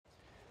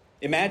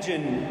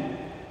Imagine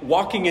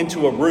walking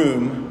into a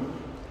room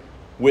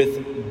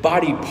with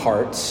body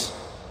parts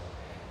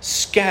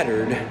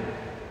scattered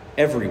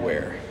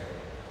everywhere.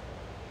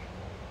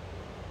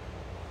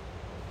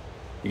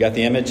 You got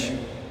the image?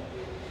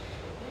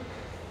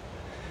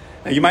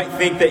 Now, you might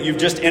think that you've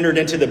just entered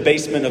into the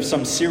basement of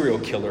some serial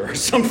killer or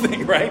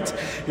something, right?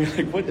 You're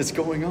like, what is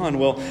going on?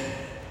 Well,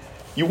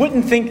 you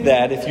wouldn't think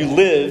that if you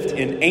lived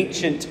in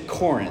ancient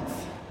Corinth,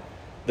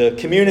 the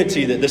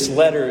community that this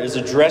letter is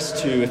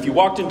addressed to. If you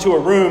walked into a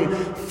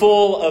room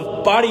full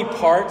of body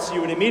parts, you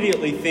would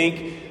immediately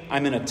think,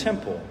 I'm in a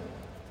temple.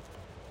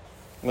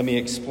 Let me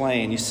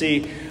explain. You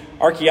see,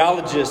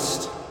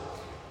 archaeologists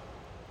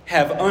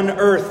have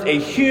unearthed a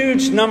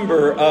huge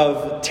number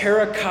of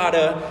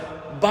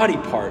terracotta body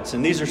parts,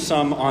 and these are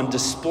some on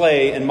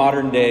display in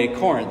modern-day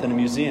Corinth in a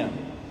museum.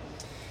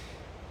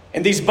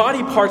 And these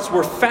body parts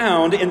were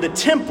found in the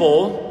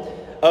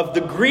temple of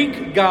the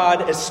Greek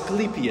god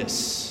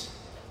Asclepius.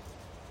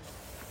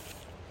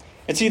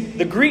 And see,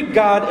 the Greek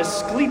god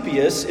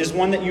Asclepius is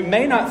one that you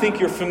may not think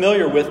you're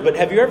familiar with, but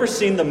have you ever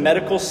seen the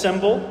medical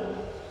symbol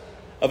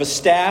of a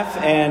staff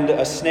and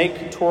a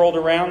snake twirled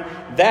around?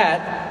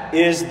 That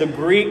is the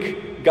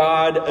Greek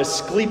god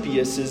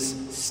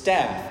Asclepius'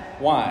 staff.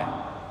 Why?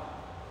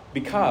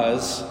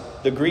 Because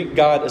the Greek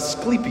god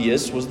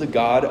Asclepius was the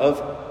god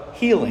of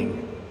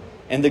healing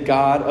and the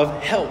god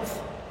of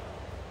health.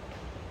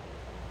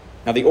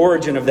 Now, the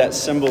origin of that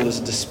symbol is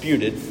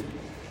disputed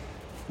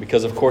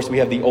because, of course, we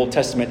have the Old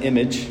Testament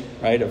image,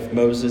 right, of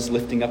Moses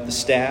lifting up the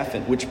staff,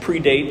 which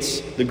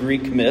predates the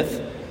Greek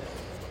myth.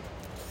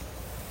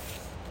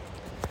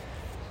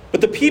 But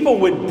the people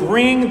would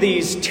bring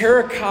these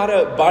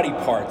terracotta body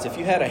parts. If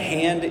you had a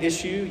hand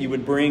issue, you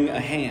would bring a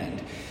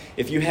hand.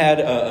 If you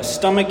had a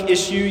stomach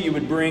issue, you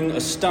would bring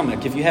a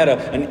stomach. If you had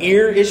an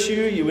ear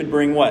issue, you would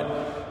bring what?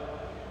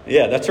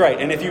 Yeah, that's right.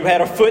 And if you had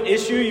a foot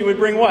issue, you would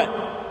bring what?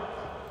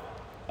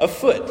 A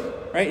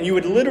foot, right? And you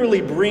would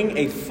literally bring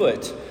a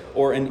foot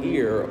or an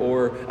ear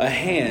or a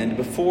hand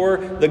before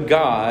the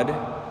god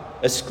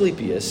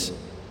Asclepius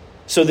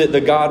so that the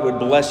god would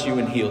bless you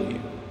and heal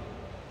you.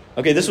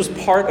 Okay, this was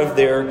part of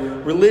their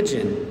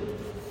religion.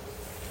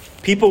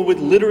 People would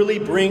literally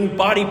bring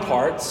body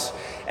parts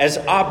as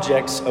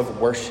objects of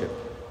worship.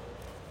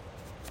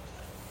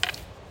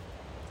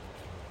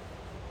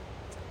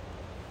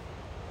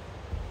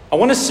 I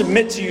want to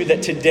submit to you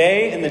that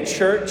today in the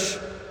church,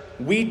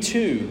 we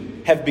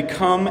too have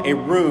become a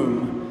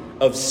room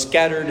of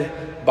scattered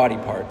body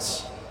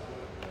parts.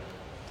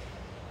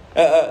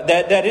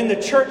 That in the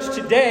church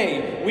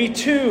today, we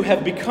too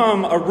have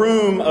become a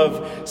room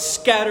of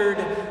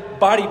scattered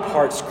body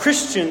parts.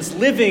 Christians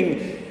living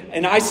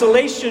in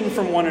isolation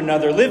from one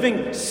another,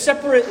 living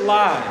separate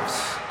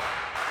lives,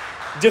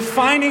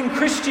 defining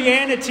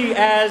Christianity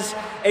as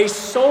a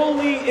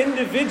solely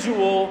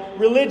individual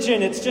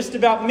religion. It's just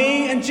about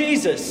me and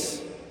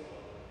Jesus.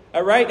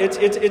 All right?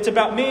 It's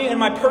about me and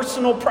my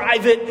personal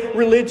private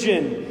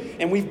religion.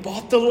 And we've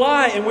bought the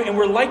lie, and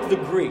we're like the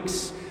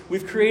Greeks.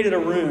 We've created a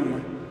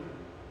room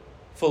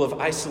full of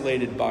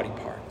isolated body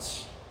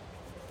parts.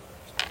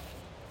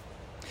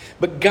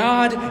 But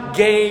God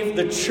gave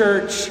the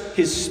church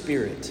His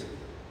Spirit.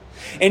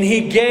 And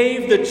He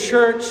gave the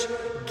church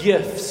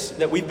gifts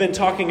that we've been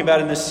talking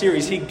about in this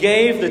series. He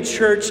gave the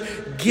church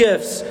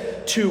gifts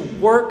to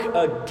work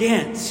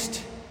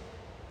against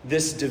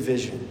this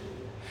division,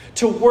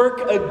 to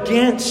work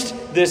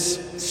against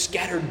this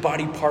scattered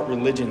body part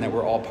religion that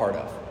we're all part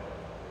of.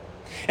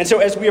 And so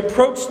as we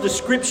approach the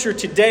scripture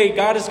today,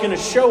 God is going to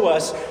show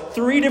us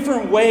three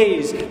different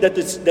ways that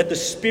the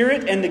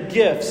Spirit and the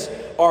gifts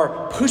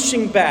are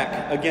pushing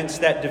back against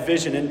that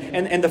division.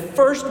 And the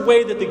first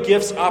way that the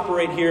gifts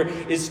operate here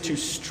is to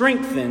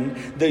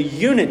strengthen the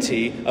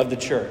unity of the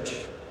church.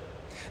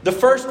 The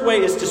first way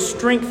is to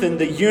strengthen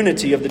the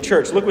unity of the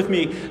church. Look with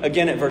me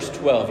again at verse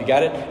 12. You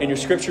got it? In your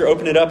scripture,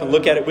 open it up and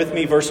look at it with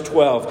me. Verse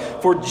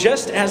 12. For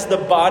just as the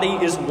body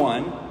is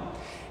one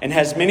and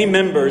has many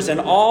members, and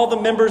all the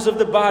members of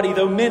the body,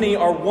 though many,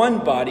 are one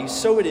body,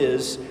 so it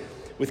is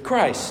with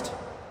Christ.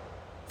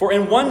 For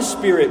in one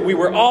Spirit we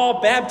were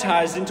all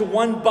baptized into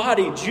one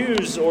body,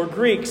 Jews or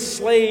Greeks,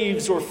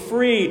 slaves or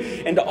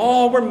free, and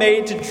all were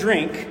made to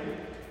drink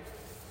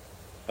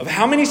of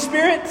how many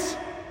spirits?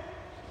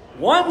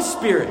 One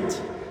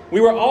Spirit. We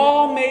were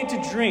all made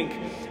to drink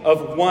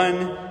of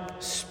one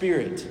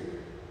Spirit.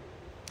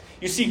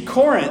 You see,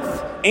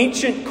 Corinth,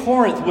 ancient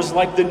Corinth, was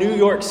like the New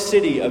York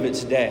City of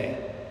its day.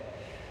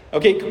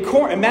 Okay,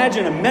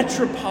 imagine a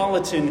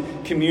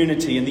metropolitan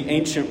community in the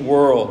ancient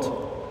world.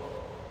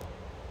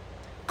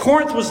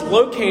 Corinth was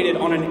located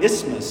on an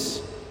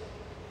isthmus,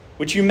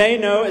 which you may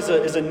know is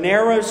a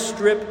narrow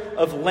strip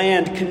of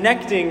land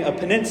connecting a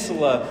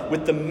peninsula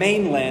with the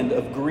mainland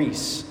of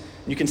Greece.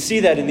 You can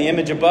see that in the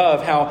image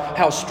above,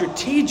 how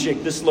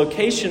strategic this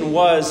location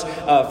was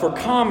for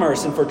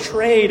commerce and for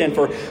trade and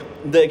for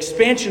the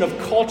expansion of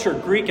culture,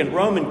 Greek and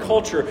Roman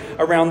culture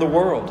around the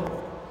world.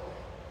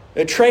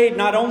 The trade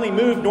not only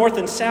moved north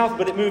and south,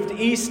 but it moved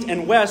east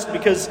and west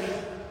because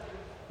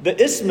The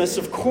Isthmus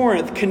of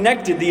Corinth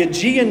connected the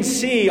Aegean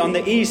Sea on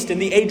the east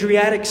and the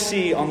Adriatic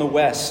Sea on the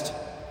west.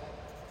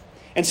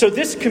 And so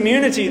this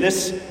community,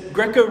 this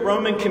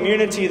Greco-Roman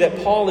community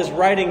that Paul is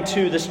writing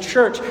to, this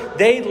church,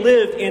 they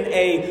lived in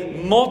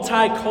a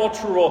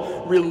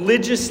multicultural,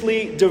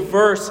 religiously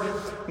diverse,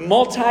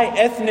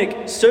 multi-ethnic,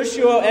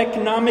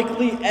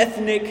 socioeconomically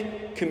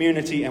ethnic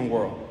community and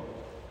world.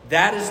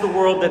 That is the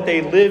world that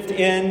they lived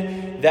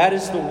in. That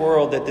is the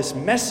world that this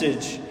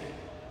message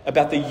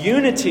about the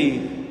unity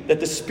that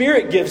the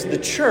Spirit gives the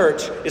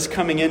church is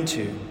coming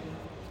into.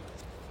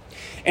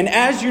 And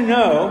as you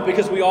know,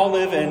 because we all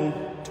live in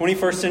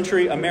 21st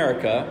century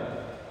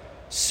America,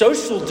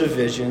 social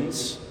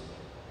divisions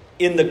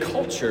in the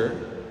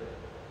culture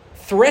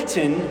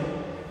threaten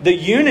the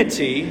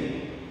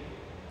unity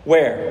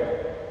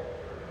where?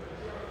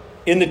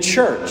 In the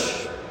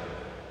church.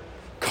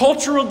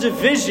 Cultural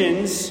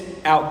divisions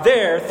out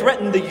there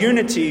threaten the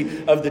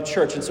unity of the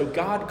church. And so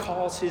God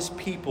calls his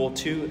people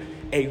to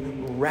a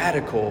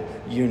radical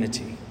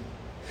unity.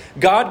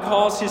 God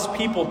calls his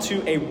people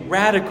to a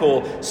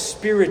radical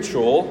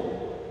spiritual,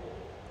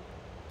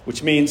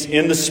 which means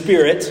in the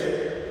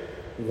Spirit,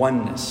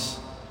 oneness.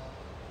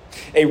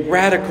 A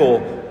radical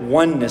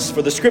oneness.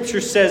 For the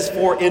Scripture says,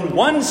 "For in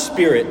one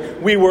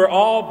Spirit we were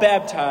all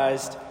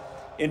baptized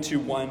into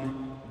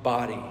one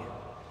body."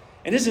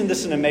 And isn't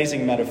this an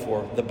amazing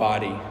metaphor, the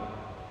body?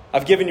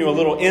 I've given you a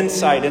little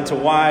insight into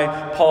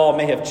why Paul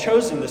may have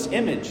chosen this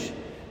image,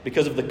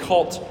 because of the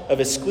cult of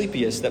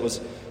Asclepius that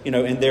was,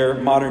 in their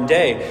modern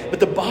day. But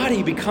the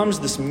body becomes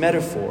this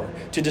metaphor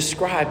to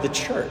describe the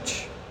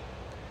church.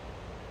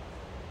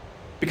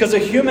 Because a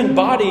human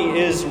body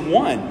is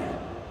one,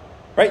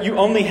 right? You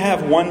only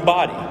have one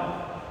body,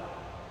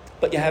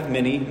 but you have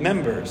many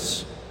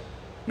members.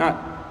 Not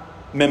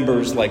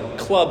members like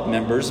club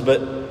members,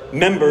 but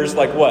members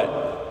like what?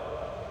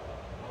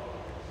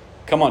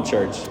 Come on,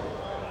 church.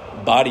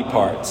 Body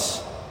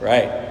parts,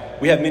 right?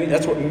 We have many.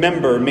 That's what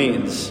member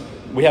means.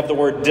 We have the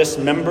word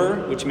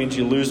dismember, which means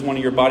you lose one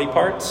of your body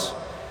parts.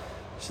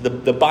 So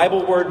the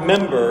Bible word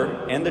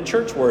member and the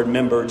church word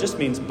member just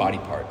means body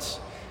parts.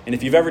 And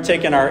if you've ever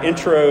taken our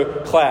intro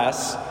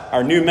class,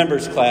 our new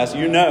members class,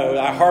 you know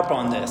I harp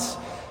on this.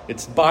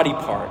 It's body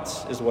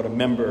parts is what a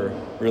member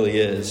really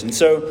is. And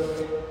so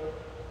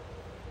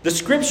the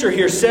Scripture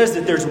here says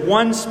that there's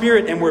one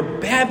Spirit and we're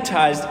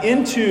baptized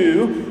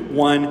into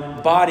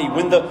one body.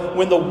 When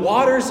the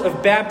waters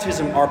of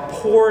baptism are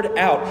poured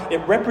out, it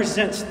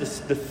represents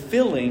the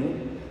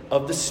filling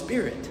of the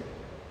Spirit.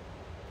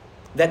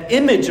 That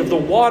image of the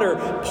water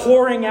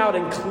pouring out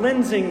and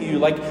cleansing you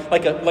like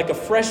a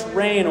fresh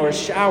rain or a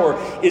shower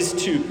is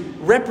to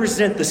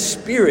represent the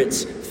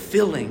Spirit's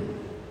filling.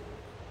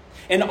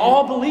 And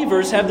all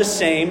believers have the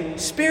same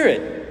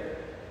Spirit.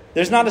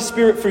 There's not a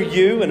Spirit for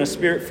you and a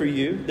Spirit for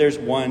you. There's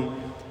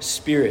one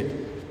Spirit.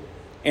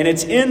 And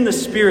it's in the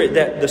Spirit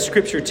that the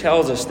Scripture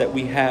tells us that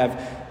we have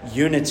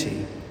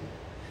unity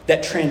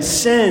that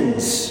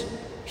transcends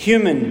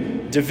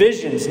human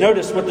divisions.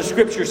 Notice what the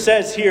Scripture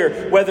says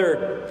here,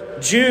 whether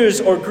Jews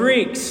or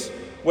Greeks,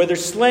 whether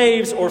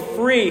slaves or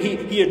free.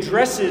 He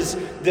addresses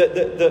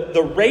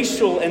the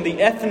racial and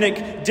the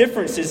ethnic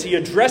differences. He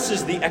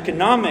addresses the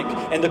economic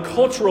and the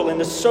cultural and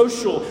the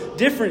social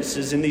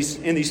differences in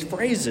these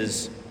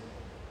phrases.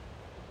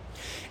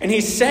 And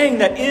he's saying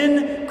that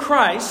in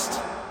Christ,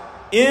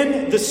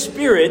 in the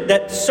Spirit,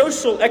 that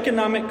social,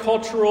 economic,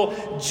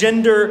 cultural,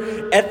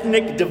 gender,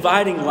 ethnic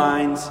dividing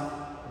lines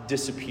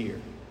disappear.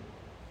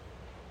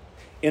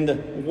 In the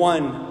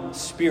one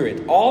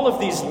Spirit, all of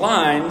these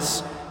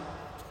lines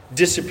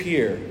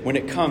disappear when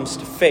it comes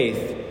to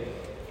faith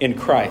in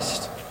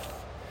Christ.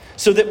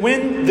 So that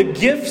when the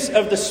gifts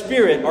of the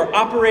Spirit are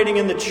operating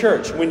in the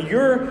church, when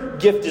your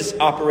gift is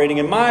operating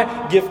and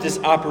my gift is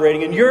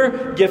operating and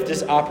your gift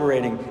is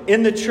operating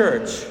in the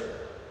church,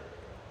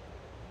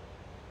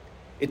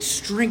 it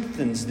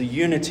strengthens the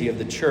unity of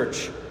the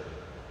church.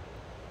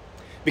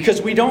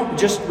 Because we don't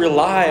just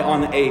rely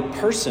on a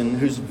person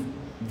who's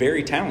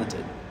very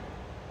talented.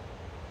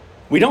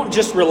 We don't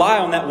just rely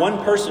on that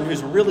one person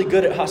who's really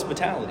good at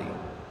hospitality,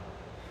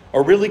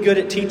 or really good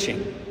at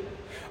teaching,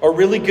 or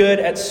really good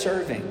at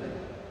serving.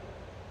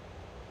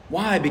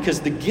 Why?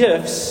 Because the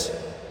gifts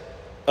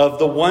of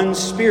the one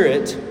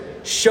Spirit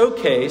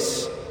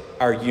showcase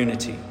our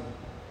unity.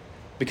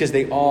 Because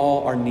they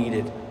all are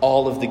needed.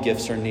 All of the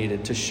gifts are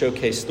needed to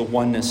showcase the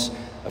oneness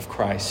of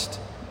Christ's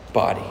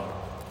body.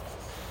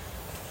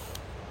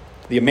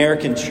 The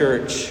American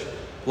church,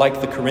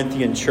 like the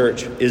Corinthian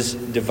church, is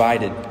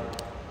divided.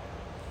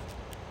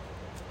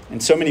 In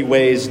so many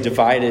ways,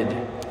 divided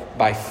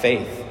by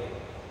faith.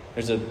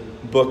 There's a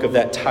book of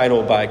that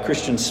title by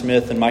Christian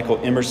Smith and Michael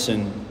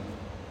Emerson,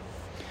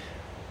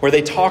 where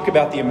they talk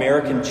about the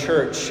American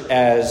church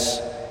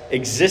as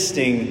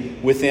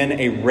existing within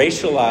a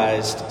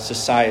racialized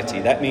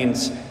society. That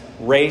means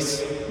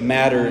race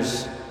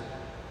matters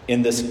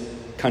in this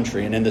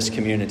country and in this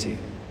community.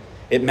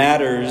 It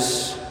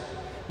matters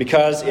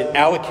because it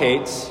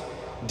allocates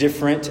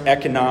different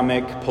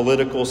economic,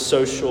 political,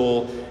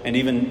 social, and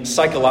even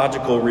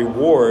psychological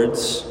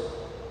rewards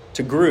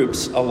to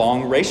groups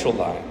along racial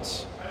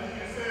lines.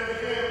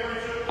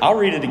 I'll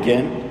read it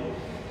again.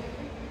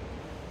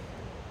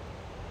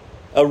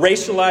 A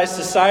racialized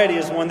society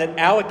is one that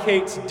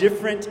allocates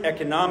different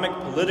economic,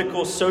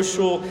 political,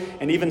 social,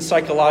 and even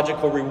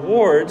psychological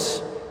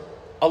rewards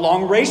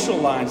along racial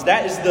lines.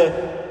 That's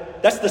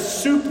the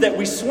soup that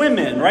we swim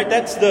in, right?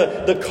 That's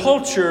the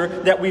culture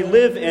that we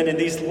live in, and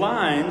these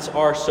lines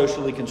are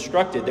socially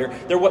constructed.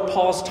 They're what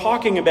Paul's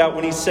talking about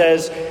when he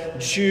says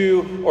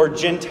Jew or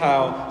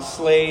Gentile,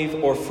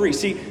 slave or free.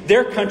 See,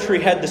 their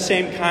country had the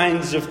same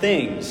kinds of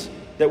things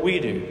that we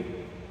do.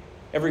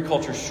 Every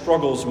culture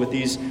struggles with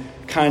these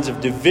kinds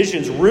of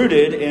divisions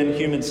rooted in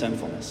human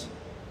sinfulness.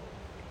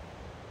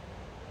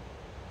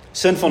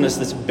 Sinfulness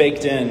that's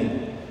baked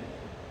in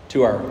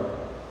to our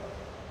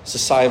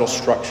societal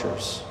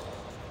structures.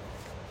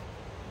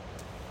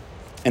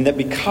 And that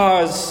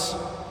because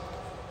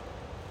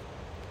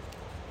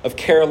of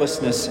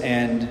carelessness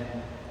and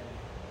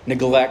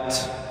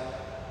neglect,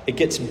 it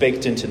gets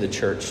baked into the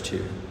church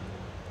too.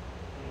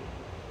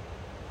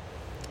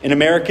 In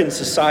American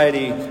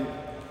society,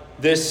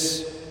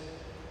 this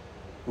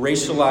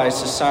racialized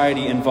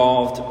society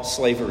involved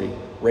slavery,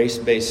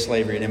 race-based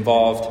slavery. It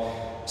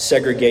involved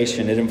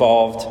segregation. It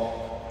involved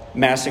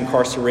mass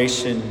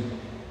incarceration.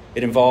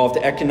 It involved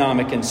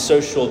economic and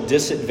social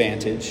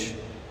disadvantage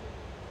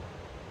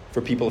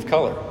for people of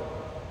color.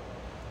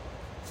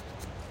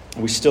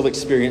 And we still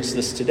experience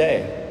this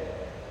today.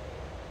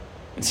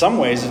 In some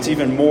ways, it's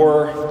even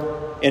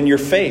more in your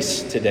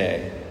face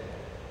today.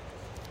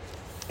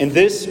 And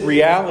this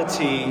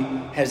reality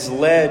has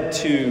led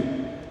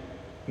to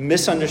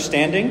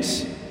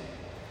misunderstandings,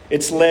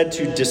 it's led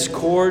to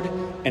discord,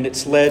 and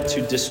it's led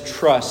to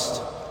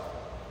distrust,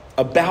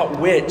 about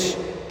which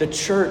the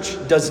church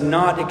does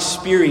not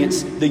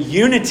experience the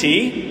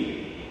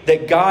unity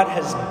that God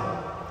has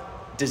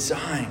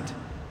designed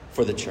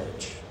for the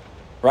church.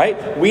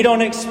 Right? We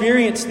don't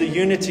experience the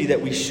unity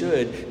that we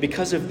should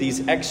because of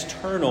these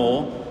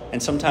external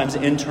and sometimes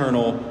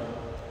internal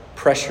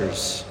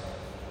pressures.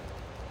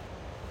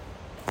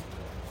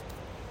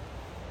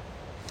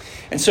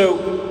 And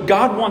so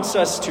God wants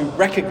us to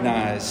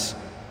recognize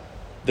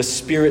the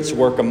Spirit's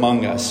work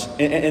among us.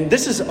 And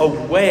this is a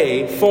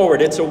way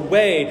forward. It's a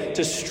way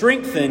to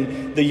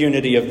strengthen the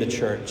unity of the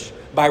church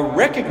by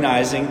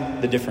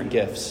recognizing the different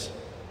gifts.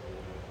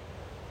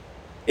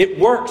 It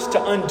works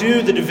to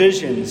undo the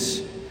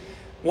divisions.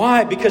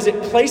 Why? Because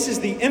it places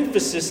the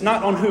emphasis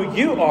not on who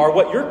you are,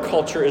 what your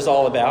culture is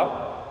all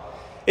about.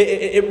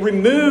 It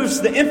removes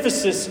the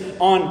emphasis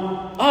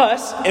on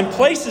us and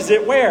places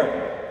it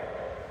where?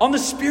 On the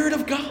Spirit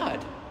of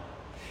God.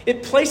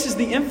 It places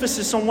the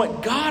emphasis on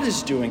what God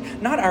is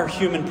doing, not our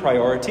human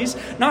priorities,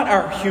 not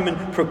our human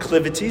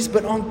proclivities,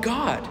 but on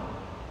God.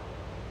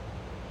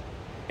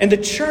 And the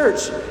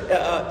church,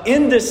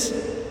 in this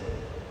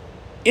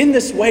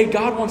way,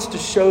 God wants to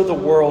show the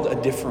world a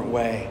different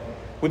way.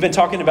 We've been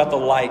talking about the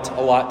light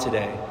a lot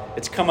today.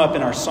 It's come up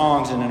in our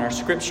songs and in our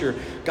scripture.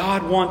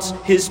 God wants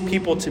His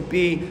people to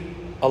be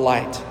a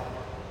light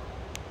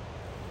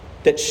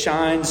that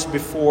shines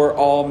before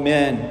all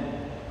men.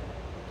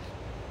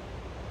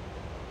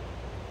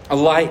 A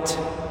light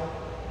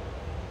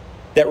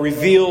that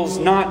reveals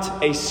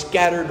not a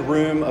scattered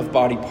room of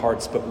body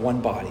parts, but one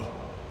body.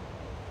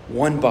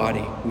 One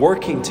body,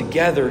 working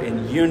together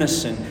in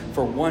unison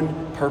for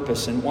one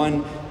purpose and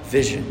one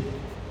vision.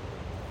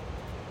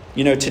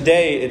 You know,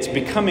 today it's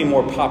becoming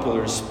more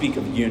popular to speak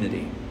of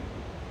unity.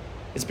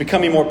 It's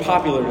becoming more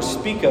popular to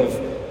speak of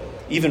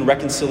even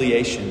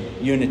reconciliation,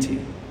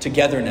 unity,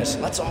 togetherness.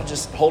 Let's all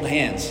just hold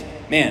hands.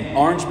 Man,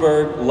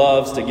 Orangeburg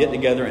loves to get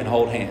together and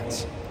hold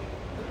hands.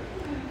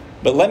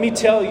 But let me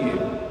tell you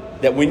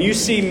that when you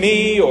see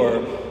me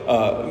or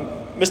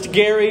Mr.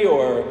 Gary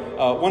or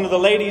one of the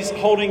ladies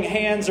holding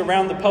hands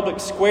around the public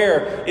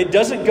square, it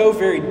doesn't go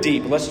very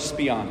deep. Let's just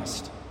be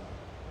honest.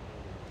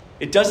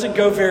 It doesn't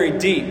go very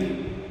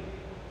deep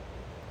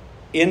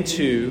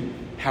into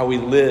how we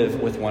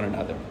live with one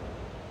another,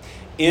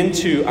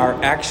 into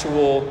our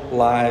actual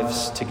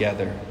lives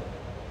together.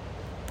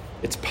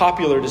 It's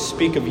popular to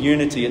speak of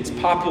unity. It's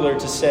popular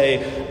to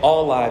say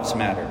all lives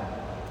matter.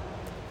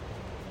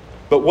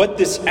 But what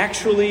this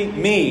actually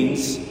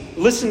means,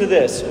 listen to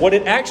this, what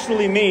it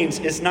actually means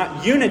is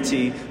not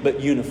unity,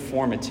 but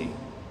uniformity.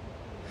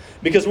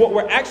 Because what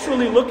we're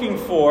actually looking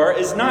for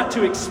is not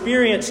to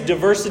experience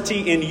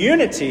diversity in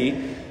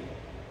unity,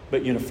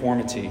 but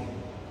uniformity.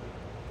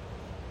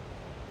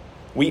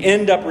 We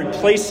end up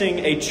replacing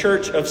a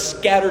church of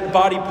scattered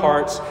body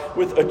parts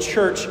with a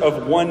church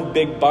of one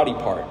big body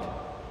part.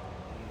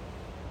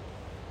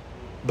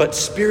 But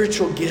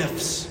spiritual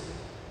gifts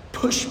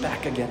push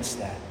back against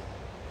that.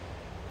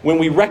 When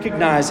we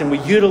recognize and we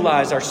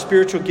utilize our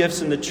spiritual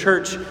gifts in the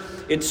church,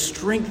 it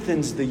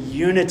strengthens the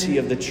unity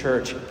of the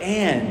church,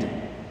 and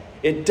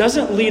it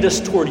doesn't lead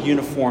us toward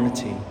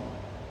uniformity,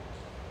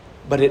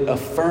 but it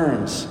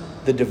affirms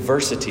the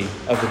diversity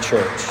of the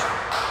church.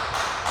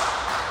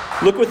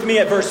 Look with me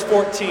at verse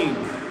 14.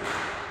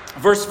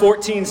 Verse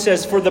 14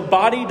 says, "For the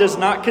body does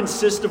not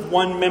consist of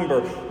one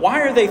member."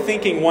 Why are they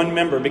thinking one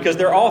member? Because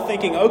they're all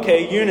thinking,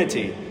 okay,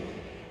 unity.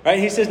 Right?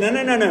 He says, no.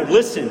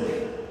 Listen,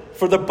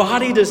 for the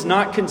body does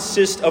not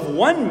consist of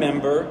one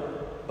member,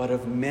 but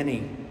of many.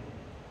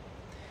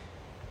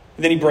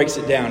 And then he breaks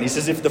it down. He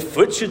says, if the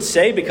foot should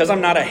say, because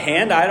I'm not a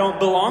hand, I don't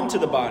belong to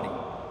the body,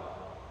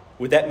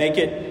 would that make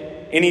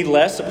it any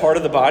less a part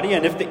of the body?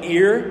 And if the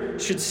ear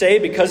should say,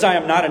 because I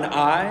am not an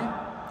eye,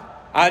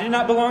 I do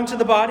not belong to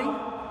the body,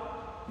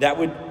 that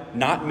would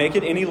not make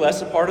it any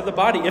less a part of the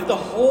body. If the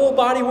whole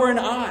body were an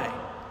eye,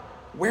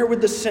 where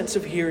would the sense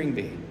of hearing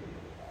be?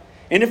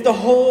 And if the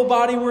whole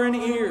body were an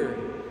ear,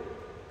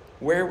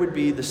 where would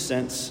be the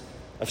sense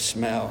of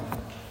smell?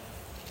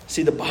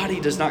 See, the body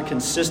does not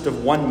consist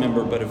of one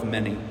member, but of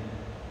many.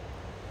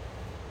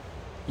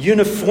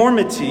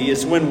 Uniformity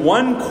is when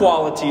one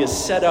quality is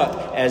set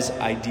up as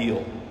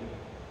ideal.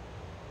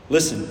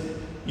 Listen,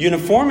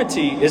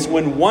 uniformity is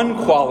when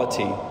one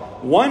quality,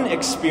 one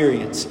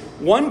experience,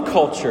 one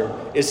culture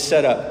is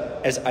set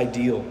up as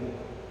ideal.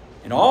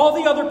 And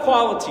all the other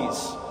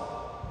qualities,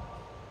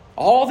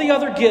 all the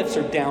other gifts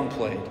are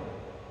downplayed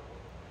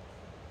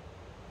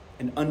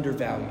and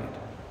undervalued.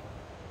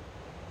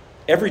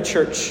 Every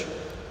church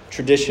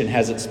tradition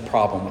has its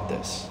problem with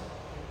this.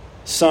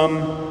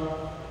 Some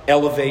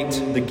elevate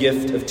the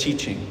gift of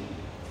teaching.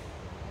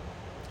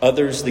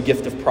 Others, the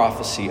gift of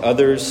prophecy.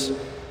 Others,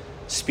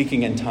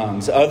 speaking in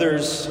tongues.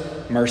 Others,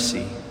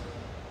 mercy.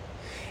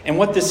 And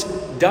what this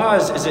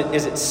does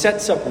is it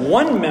sets up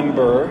one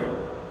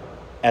member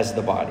as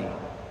the body.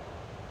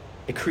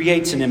 It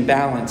creates an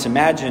imbalance.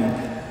 Imagine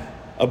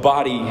a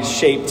body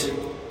shaped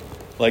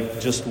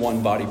like just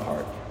one body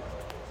part.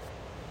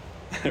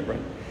 Right?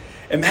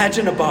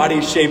 Imagine a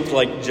body shaped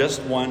like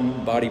just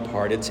one body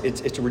part. It's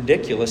a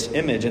ridiculous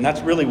image, and that's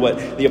really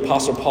what the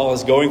Apostle Paul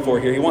is going for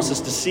here. He wants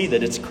us to see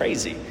that it's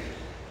crazy.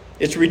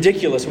 It's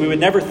ridiculous. We would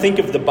never think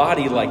of the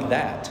body like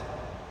that,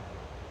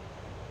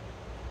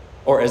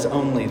 or as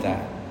only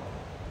that.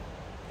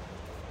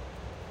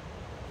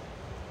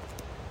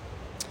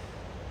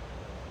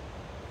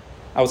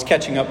 I was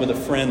catching up with a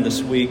friend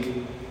this week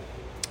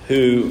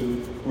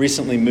who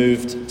recently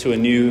moved to a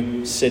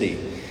new city.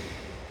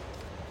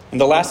 And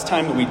the last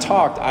time that we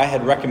talked, I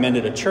had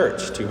recommended a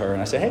church to her.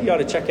 And I said, hey, you ought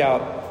to check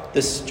out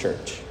this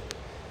church.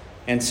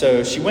 And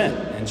so she went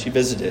and she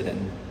visited.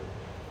 And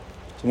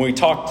when we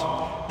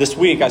talked this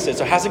week, I said,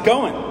 so how's it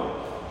going?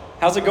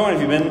 How's it going?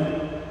 Have you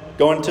been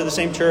going to the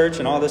same church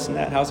and all this and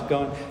that? How's it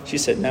going? She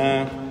said,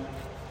 no.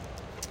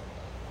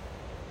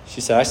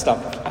 She said, I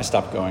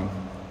stopped going.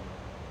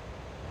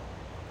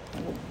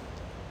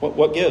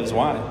 What gives?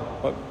 Why?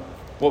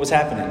 What was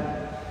happening?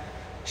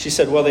 She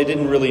said, well, they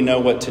didn't really know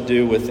what to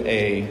do with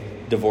a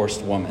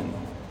divorced woman.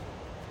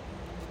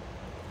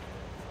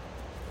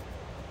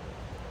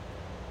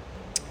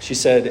 She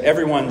said,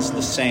 everyone's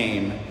the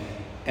same,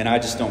 and I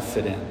just don't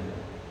fit in.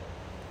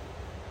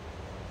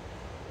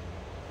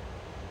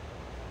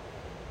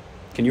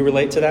 Can you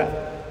relate to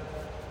that?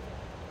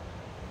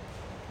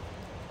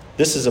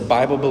 This is a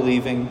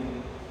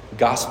Bible-believing,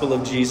 gospel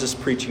of Jesus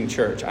preaching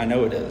church. I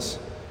know it is.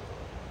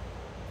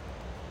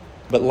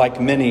 But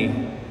like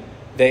many,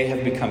 they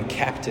have become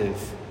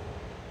captive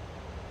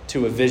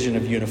to a vision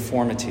of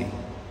uniformity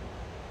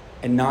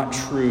and not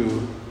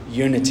true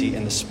unity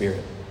in the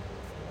Spirit.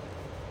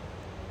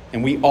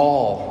 And we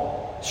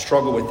all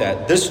struggle with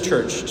that. This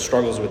church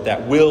struggles with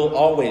that. We'll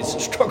always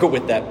struggle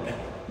with that.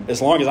 As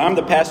long as I'm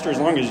the pastor, as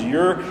long as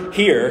you're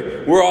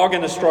here, we're all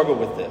going to struggle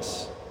with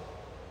this.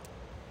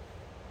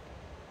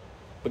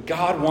 But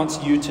God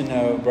wants you to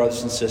know,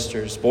 brothers and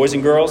sisters, boys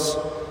and girls,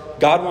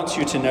 God wants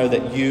you to know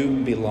that you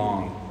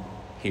belong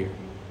here.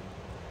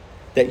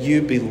 That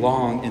you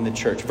belong in the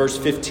church. Verse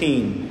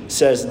 15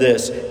 says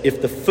this,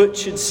 if the foot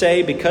should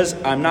say, because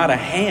I'm not a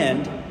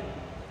hand,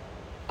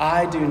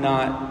 I do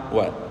not,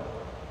 what?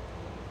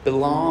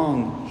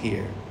 Belong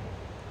here.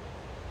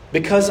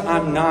 Because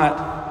I'm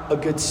not a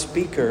good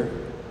speaker,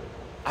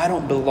 I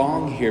don't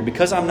belong here.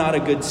 Because I'm not a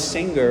good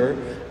singer,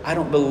 I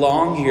don't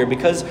belong here.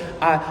 Because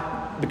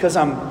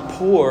I'm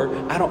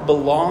poor, I don't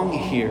belong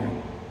here.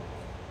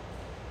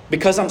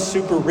 Because I'm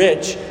super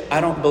rich,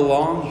 I don't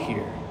belong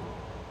here.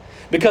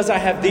 Because I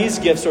have these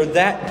gifts or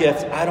that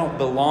gift, I don't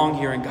belong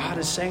here. And God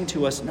is saying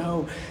to us,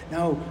 no.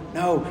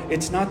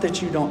 It's not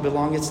that you don't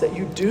belong. It's that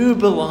you do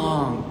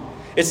belong.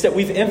 It's that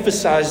we've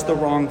emphasized the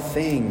wrong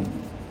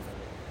thing.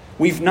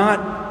 We've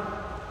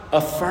not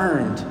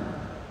affirmed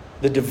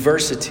the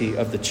diversity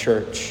of the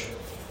church.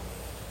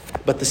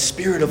 But the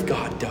Spirit of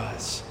God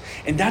does.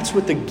 And that's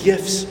what the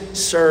gifts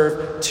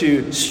serve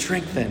to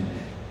strengthen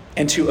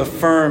and to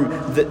affirm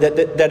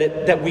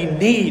that we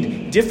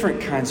need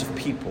different kinds of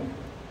people.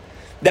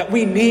 That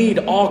we need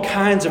all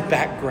kinds of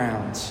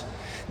backgrounds.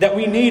 That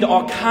we need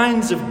all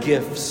kinds of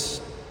gifts.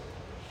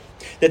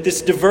 That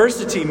this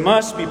diversity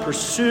must be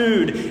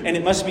pursued and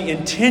it must be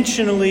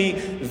intentionally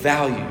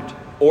valued.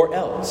 Or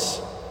else,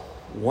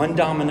 one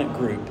dominant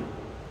group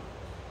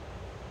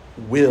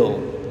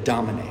will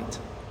dominate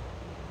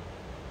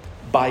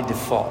by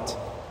default.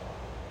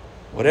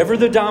 Whatever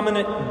the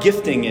dominant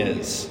gifting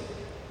is,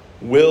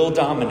 will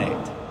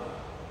dominate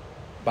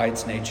by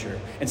its nature.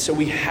 And so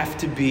we have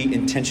to be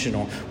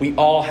intentional. We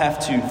all have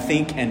to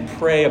think and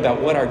pray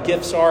about what our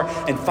gifts are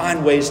and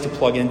find ways to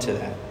plug into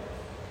that.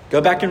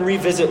 Go back and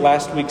revisit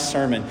last week's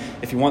sermon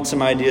if you want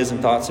some ideas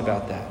and thoughts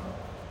about that.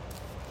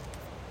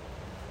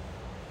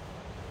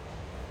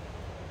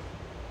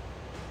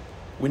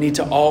 We need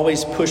to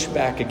always push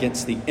back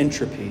against the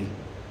entropy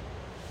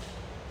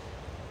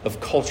of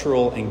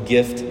cultural and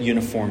gift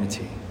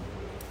uniformity,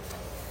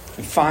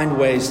 and find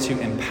ways to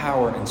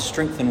empower and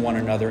strengthen one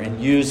another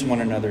and use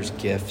one another's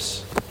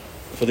gifts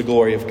for the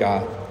glory of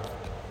God.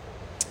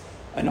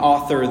 An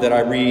author that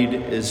I read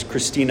is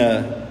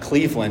Christina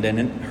Cleveland, and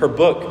in her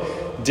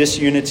book,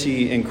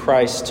 Disunity in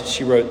Christ,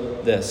 she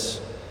wrote this: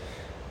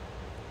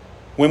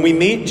 when we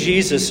meet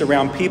Jesus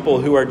around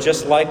people who are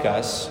just like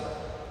us,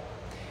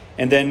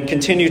 and then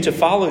continue to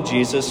follow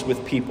Jesus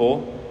with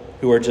people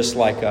who are just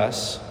like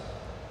us,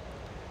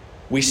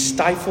 we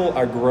stifle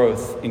our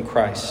growth in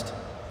Christ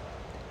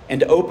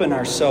and open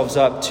ourselves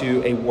up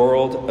to a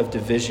world of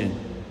division.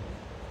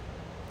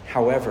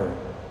 However,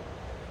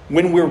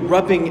 when we're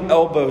rubbing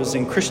elbows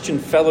in Christian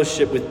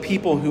fellowship with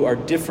people who are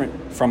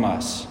different from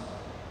us,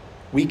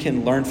 we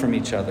can learn from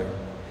each other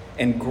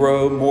and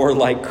grow more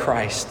like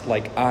Christ,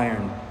 like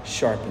iron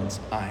sharpens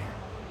iron.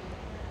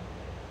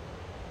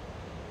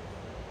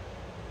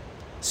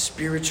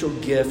 Spiritual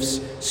gifts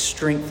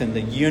strengthen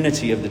the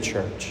unity of the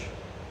church.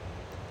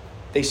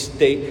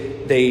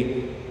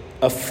 They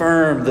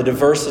affirm the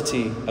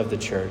diversity of the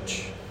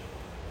church.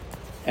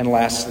 And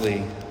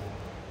lastly,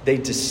 they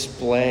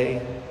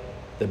display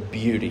the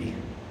beauty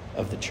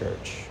of the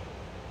church.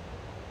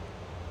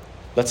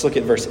 Let's look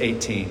at verse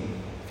 18,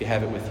 if you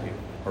have it with you,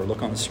 or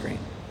look on the screen.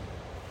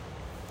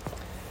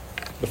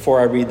 Before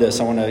I read this,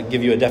 I want to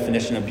give you a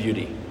definition of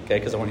beauty, okay,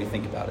 because I want you to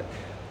think about it.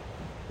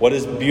 What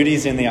is beauty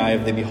is in the eye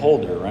of the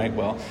beholder, right?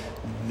 Well,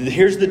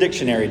 here's the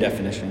dictionary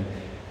definition.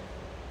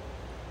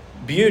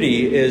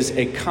 Beauty is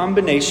a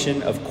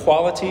combination of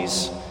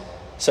qualities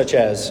such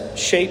as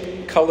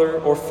shape, color,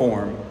 or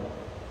form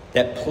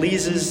that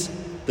pleases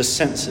the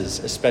senses,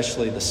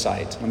 especially the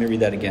sight. Let me read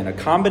that again. A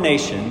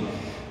combination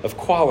of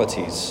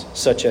qualities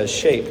such as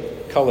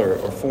shape, color,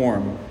 or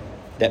form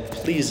that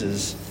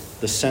pleases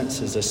the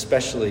senses,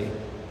 especially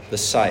the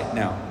sight.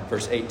 Now,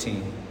 verse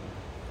 18.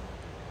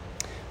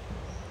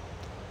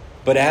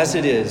 But as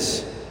it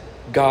is,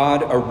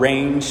 God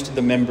arranged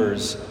the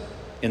members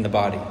in the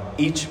body,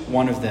 each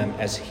one of them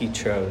as he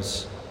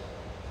chose.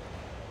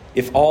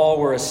 If all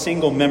were a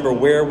single member,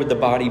 where would the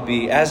body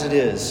be? As it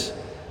is,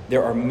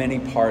 there are many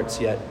parts,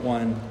 yet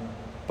one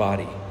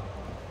body.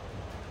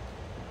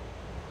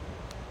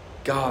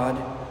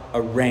 God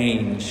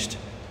arranged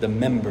the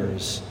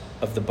members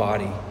of the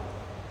body.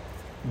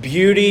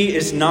 Beauty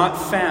is not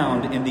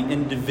found in the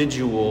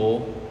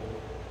individual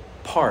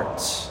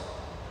parts,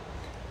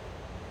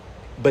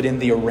 but in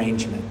the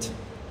arrangement.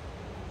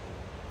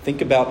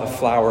 Think about a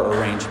flower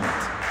arrangement,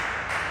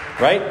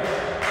 right?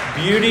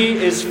 Beauty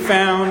is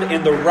found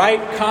in the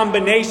right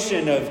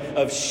combination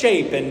of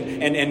shape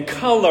and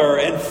color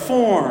and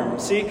form.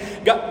 See,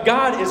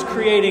 God is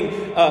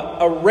creating,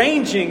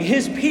 arranging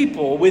his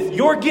people with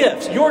your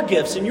gifts, and your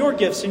gifts, and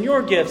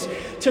your gifts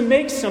to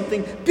make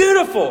something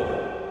beautiful.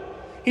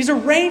 He's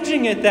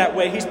arranging it that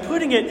way. He's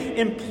putting it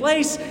in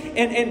place.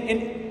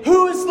 And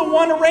who is the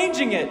one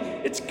arranging it?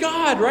 It's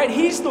God, right?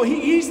 He's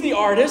the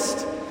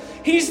artist.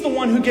 He's the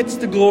one who gets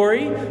the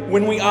glory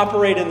when we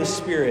operate in the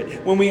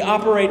Spirit, when we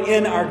operate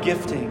in our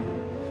gifting,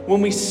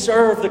 when we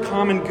serve the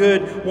common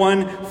good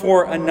one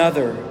for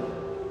another.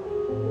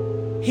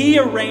 He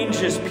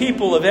arranges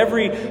people of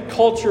every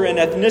culture and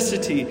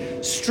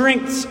ethnicity,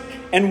 strengths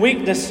and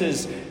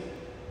weaknesses,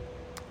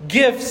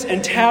 gifts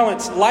and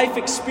talents, life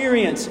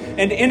experience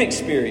and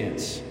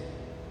inexperience,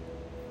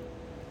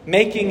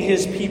 making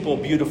his people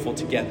beautiful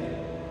together.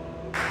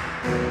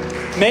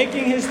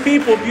 Making his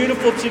people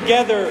beautiful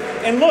together.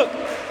 And look,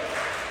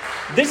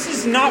 this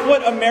is not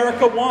what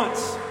America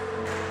wants.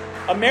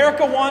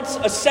 America wants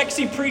a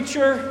sexy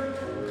preacher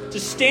to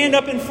stand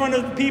up in front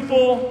of the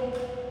people,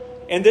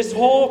 and this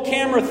whole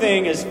camera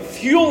thing is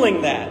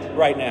fueling that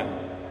right now.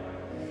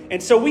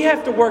 And so we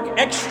have to work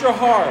extra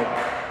hard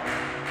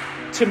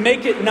to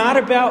make it not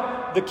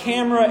about the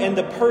camera and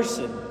the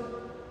person.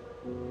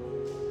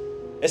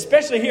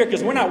 Especially here,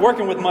 because we're not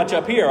working with much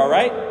up here, all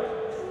right?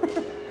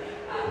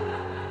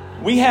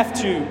 We have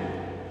to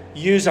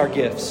use our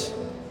gifts.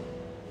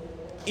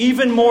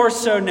 Even more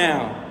so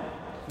now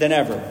than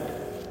ever.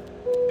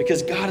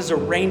 Because God is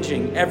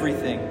arranging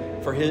everything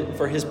for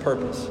his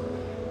purpose.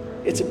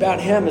 It's about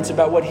him. It's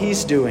about what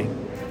he's doing.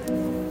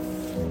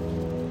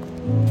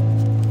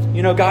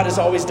 You know, God has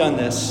always done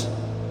this.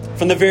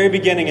 From the very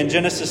beginning in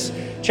Genesis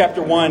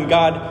chapter 1,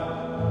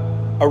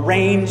 God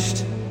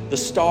arranged the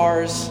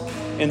stars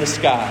in the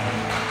sky.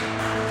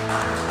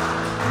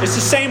 It's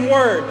the same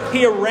word.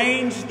 He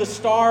arranged the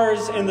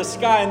stars in the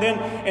sky.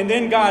 And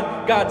then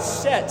God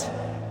set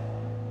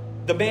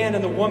the man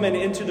and the woman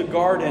into the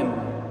garden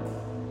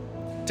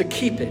to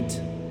keep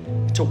it,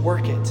 to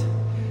work it,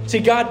 See,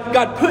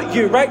 God put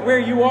you right where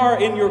you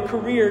are in your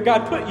career.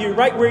 God put you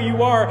right where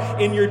you are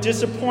in your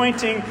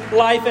disappointing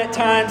life at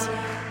times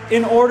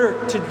in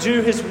order to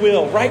do His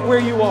will, right where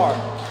you are.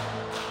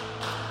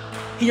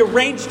 He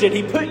arranged it.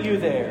 He put you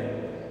there.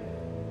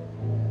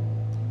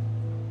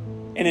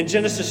 And in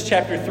Genesis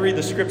chapter 3,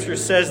 the scripture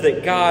says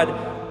that God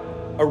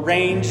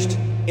arranged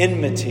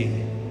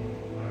enmity.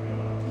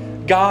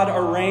 God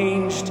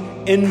arranged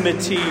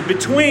enmity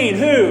between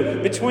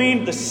who?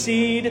 Between the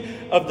seed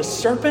of the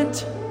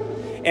serpent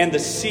and the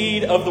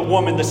seed of the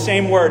woman. The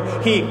same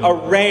word. He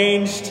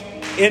arranged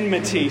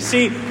enmity.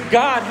 See,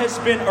 God has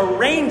been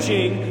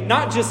arranging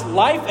not just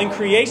life and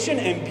creation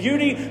and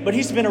beauty, but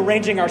He's been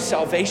arranging our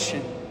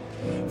salvation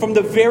from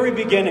the very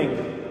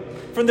beginning.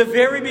 From the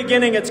very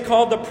beginning, it's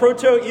called the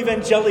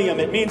proto-evangelium.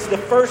 It means the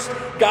first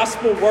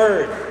gospel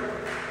word.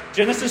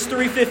 Genesis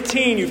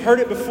 3:15, you've heard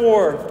it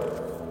before.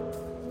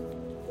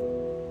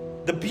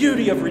 The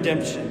beauty of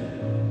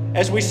redemption.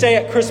 As we say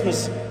at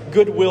Christmas,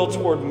 goodwill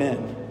toward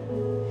men.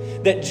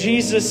 That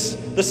Jesus,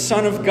 the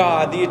Son of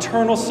God, the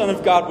eternal Son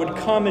of God, would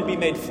come and be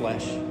made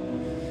flesh.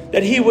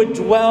 That He would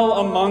dwell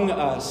among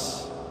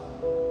us.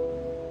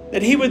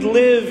 That He would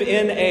live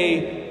in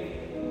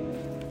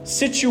a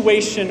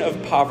situation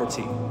of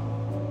poverty.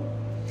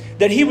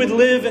 That He would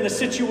live in a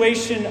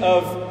situation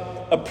of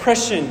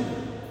oppression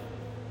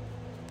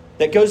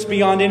that goes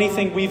beyond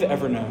anything we've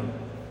ever known.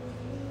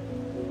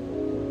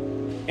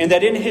 And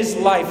that in His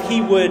life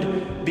He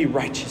would be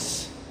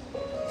righteous.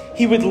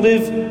 He would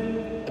live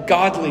a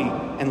godly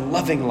and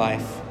loving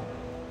life.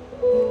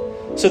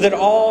 So that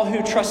all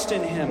who trust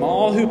in Him,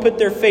 all who put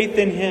their faith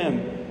in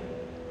Him,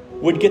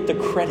 would get the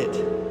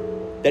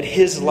credit that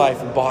His life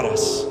bought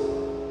us.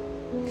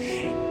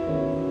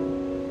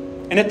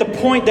 And at the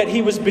point that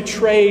He was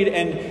betrayed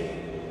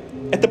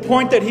and at the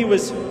point that He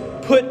was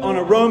put on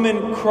a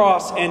Roman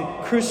cross and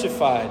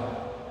crucified,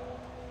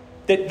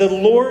 that the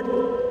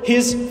Lord,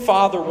 His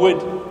Father,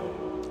 would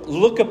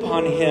look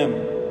upon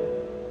Him,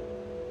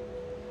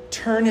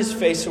 turn His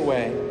face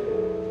away.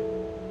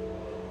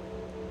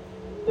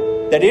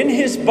 That in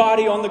His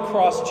body on the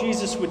cross,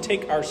 Jesus would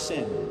take our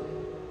sin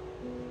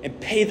and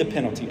pay the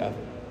penalty of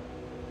it.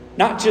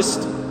 Not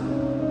just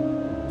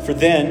for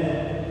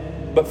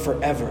then, but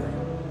forever.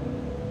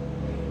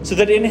 So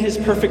that in His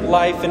perfect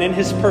life and in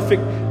His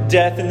perfect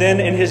death and then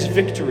in His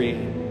victory,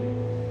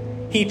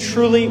 He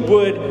truly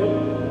would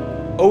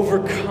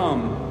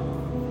overcome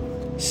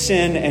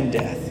sin and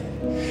death.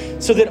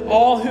 So that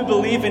all who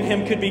believe in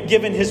Him could be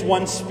given His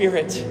one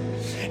Spirit.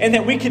 And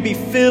that we could be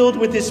filled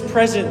with His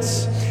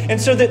presence. And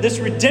so that this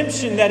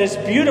redemption that is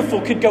beautiful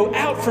could go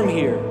out from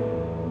here.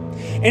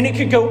 And it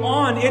could go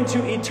on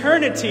into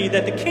eternity,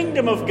 that the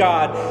kingdom of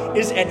God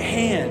is at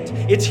hand.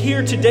 It's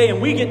here today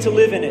and we get to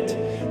live in it.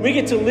 We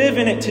get to live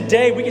in it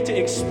today. We get to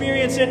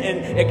experience it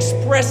and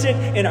express it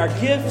in our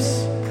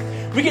gifts.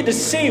 We get to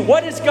see,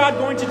 what is God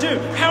going to do?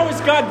 How is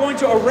God going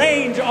to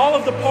arrange all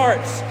of the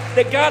parts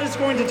that God is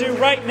going to do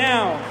right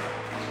now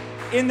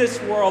in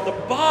this world? The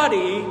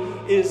body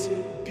is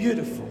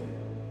beautiful.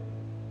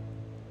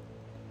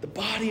 The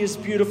body is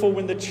beautiful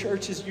when the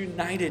church is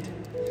united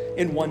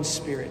in one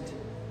spirit.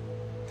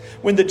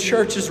 When the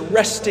church is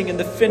resting in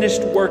the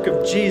finished work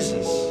of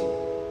Jesus.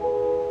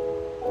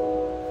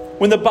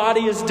 When the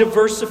body is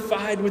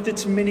diversified with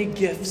its many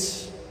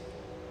gifts,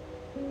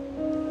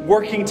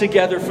 working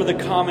together for the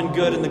common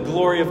good and the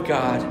glory of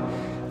God,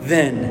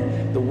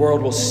 then the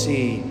world will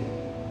see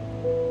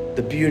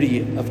the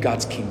beauty of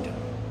God's kingdom.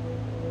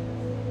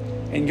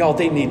 And y'all,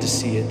 they need to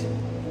see it.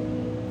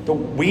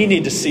 We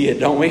need to see it,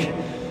 don't we?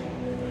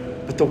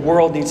 But the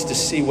world needs to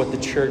see what the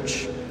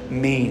church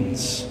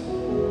means.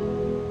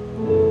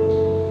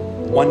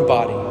 One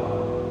body,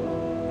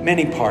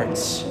 many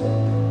parts,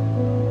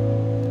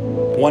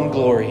 one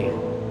glory,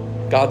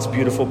 God's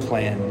beautiful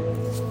plan.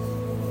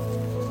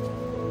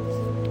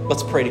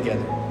 Let's pray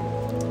together.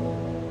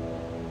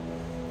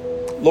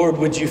 Lord,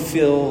 would you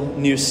fill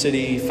New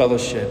City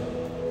Fellowship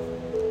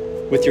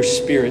with your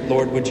Spirit?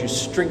 Lord, would you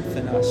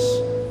strengthen us?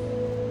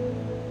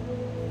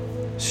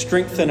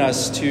 Strengthen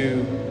us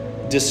to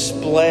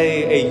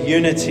display a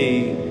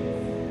unity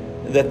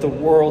that the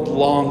world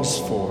longs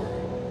for.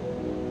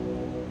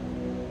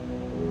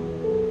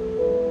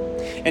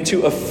 And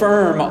to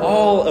affirm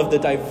all of the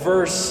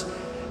diverse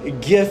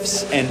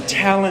gifts and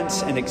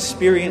talents and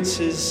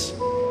experiences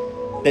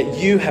that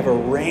you have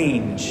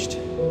arranged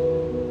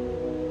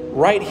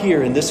right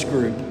here in this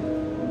group,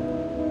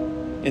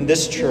 in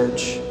this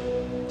church,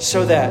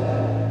 so that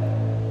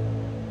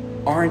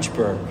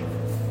Orangeburg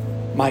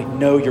might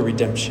know your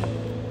redemption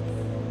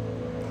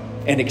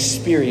and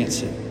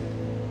experience it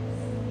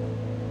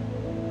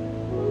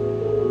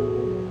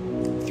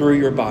through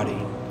your body.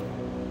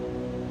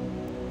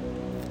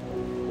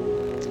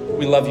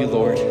 We love you,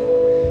 Lord.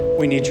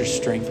 We need your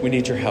strength. We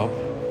need your help.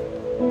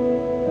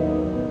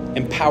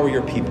 Empower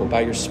your people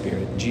by your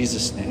Spirit. In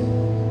Jesus' name,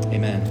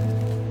 amen.